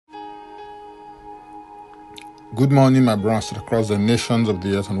Good morning, my brothers across the nations of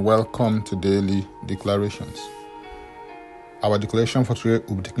the earth, and welcome to Daily Declarations. Our declaration for today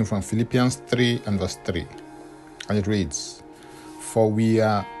will be taken from Philippians 3 and verse 3, and it reads, "For we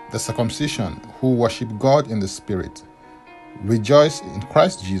are the circumcision who worship God in the Spirit, rejoice in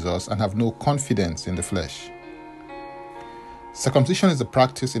Christ Jesus, and have no confidence in the flesh." Circumcision is a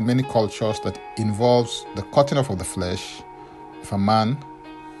practice in many cultures that involves the cutting off of the flesh of a man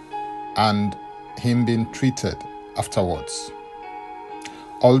and him being treated afterwards.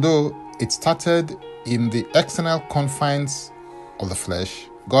 Although it started in the external confines of the flesh,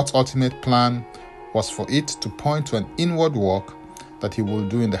 God's ultimate plan was for it to point to an inward work that he will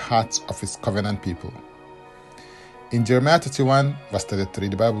do in the hearts of his covenant people. In Jeremiah 31 verse 33,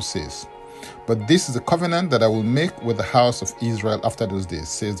 the Bible says, "But this is the covenant that I will make with the house of Israel after those days,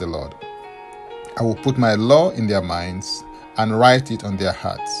 says the Lord. I will put my law in their minds and write it on their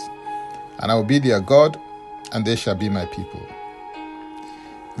hearts. And I will be their God, and they shall be my people."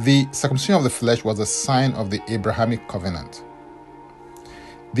 The circumcision of the flesh was a sign of the Abrahamic covenant.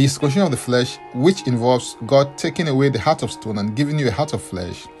 The circumcision of the flesh, which involves God taking away the heart of stone and giving you a heart of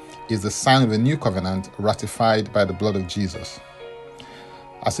flesh, is the sign of a new covenant ratified by the blood of Jesus.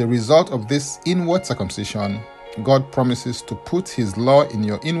 As a result of this inward circumcision, God promises to put his law in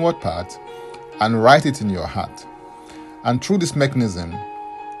your inward part and write it in your heart. And through this mechanism,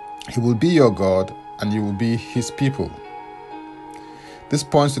 he will be your God and you will be his people. This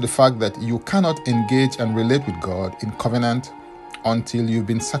points to the fact that you cannot engage and relate with God in covenant until you've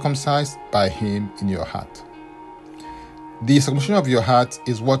been circumcised by him in your heart. The circumcision of your heart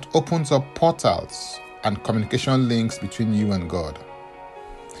is what opens up portals and communication links between you and God.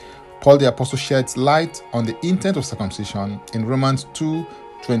 Paul the Apostle sheds light on the intent of circumcision in Romans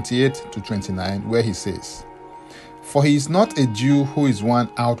 2:28-29, where he says, "For he is not a Jew who is one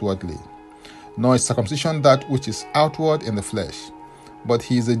outwardly, nor is circumcision that which is outward in the flesh, but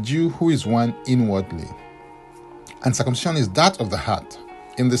he is a Jew who is one inwardly. And circumcision is that of the heart,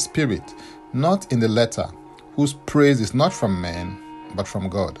 in the spirit, not in the letter, whose praise is not from men, but from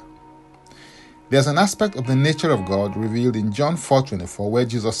God." There's an aspect of the nature of God revealed in John 4:24, where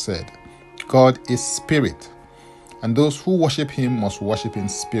Jesus said, "God is spirit, and those who worship him must worship in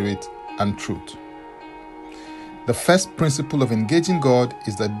spirit and truth." The first principle of engaging God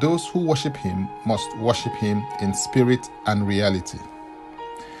is that those who worship him must worship him in spirit and reality.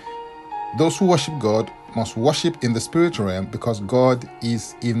 Those who worship God must worship in the spirit realm because God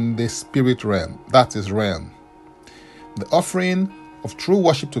is in the spirit realm. That's his realm. The offering of true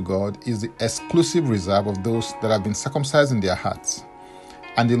worship to God is the exclusive reserve of those that have been circumcised in their hearts.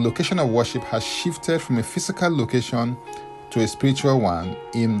 And the location of worship has shifted from a physical location to a spiritual one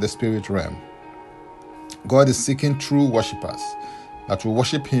in the spirit realm. God is seeking true worshippers that will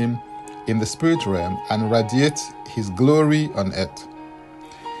worship him in the spirit realm and radiate his glory on earth.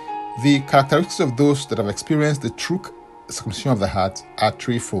 The characteristics of those that have experienced the true circumcision of the heart are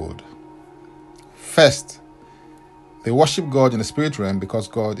threefold. First, they worship God in the spirit realm because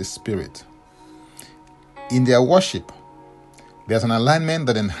God is spirit. In their worship, there's an alignment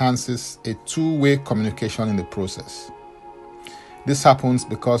that enhances a two-way communication in the process. This happens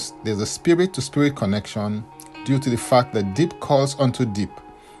because there's a spirit-to-spirit connection due to the fact that deep calls unto deep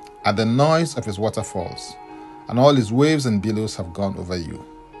at the noise of his waterfalls, and all his waves and billows have gone over you.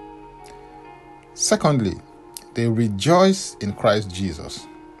 Secondly, they rejoice in Christ Jesus.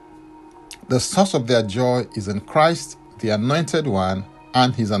 The source of their joy is in Christ, the Anointed One,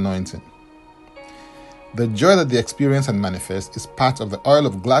 and his anointing. The joy that they experience and manifest is part of the oil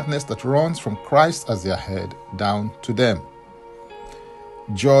of gladness that runs from Christ as their head down to them.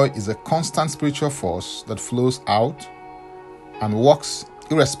 Joy is a constant spiritual force that flows out and works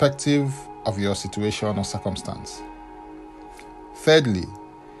irrespective of your situation or circumstance. Thirdly,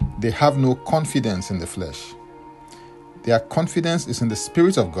 they have no confidence in the flesh. Their confidence is in the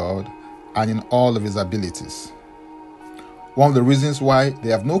Spirit of God and in all of his abilities. One of the reasons why they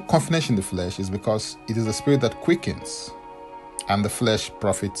have no confidence in the flesh is because it is the Spirit that quickens, and the flesh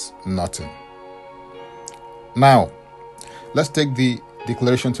profits nothing. Now, let's take the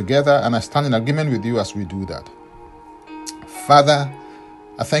declaration together, and I stand in agreement with you as we do that. Father,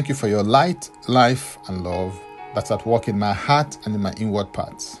 I thank you for your light, life, and love that's at work in my heart and in my inward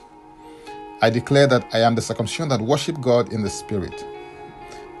parts. I declare that I am the circumcision that worship God in the Spirit.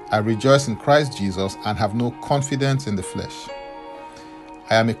 I rejoice in Christ Jesus and have no confidence in the flesh.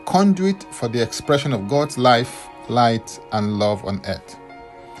 I am a conduit for the expression of God's life, light, and love on earth.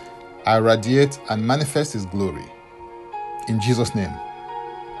 I radiate and manifest his glory. In Jesus' name,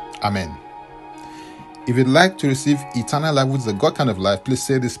 amen. If you'd like to receive eternal life, which is the God kind of life, please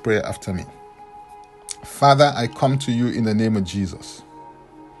say this prayer after me. Father, I come to you in the name of Jesus.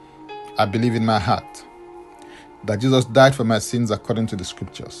 I believe in my heart that Jesus died for my sins according to the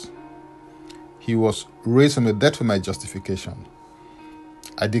scriptures. He was raised from the dead for my justification.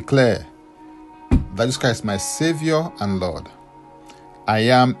 I declare that Jesus Christ is my Savior and Lord. I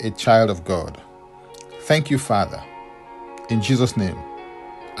am a child of God. Thank you, Father. In Jesus' name,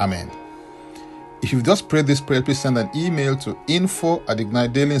 amen. If you've just prayed this prayer, please send an email to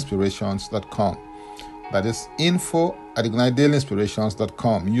info@ignitedailyinspirations.com. That is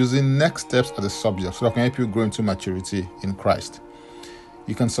info@ignitedailyinspirations.com, using next steps as a subject so that I can help you grow into maturity in Christ.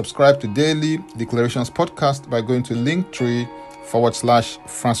 You can subscribe to Daily Declarations Podcast by going to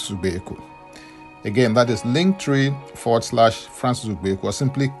linktree/Francis Ugbeku. Again, that is linktree/Francis Ugbeku, or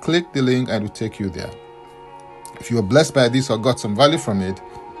simply click the link and it will take you there. If you were blessed by this or got some value from it,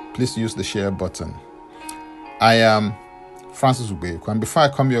 please use the share button. I am Francis Ugbeku, and before I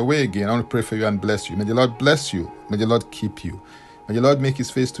come your way again, I want to pray for you and bless you. May the Lord bless you. May the Lord keep you. May the Lord make his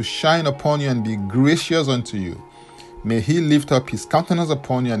face to shine upon you and be gracious unto you. May he lift up his countenance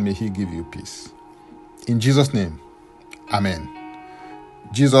upon you and may he give you peace. In Jesus' name, amen.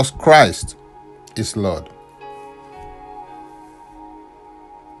 Jesus Christ is Lord.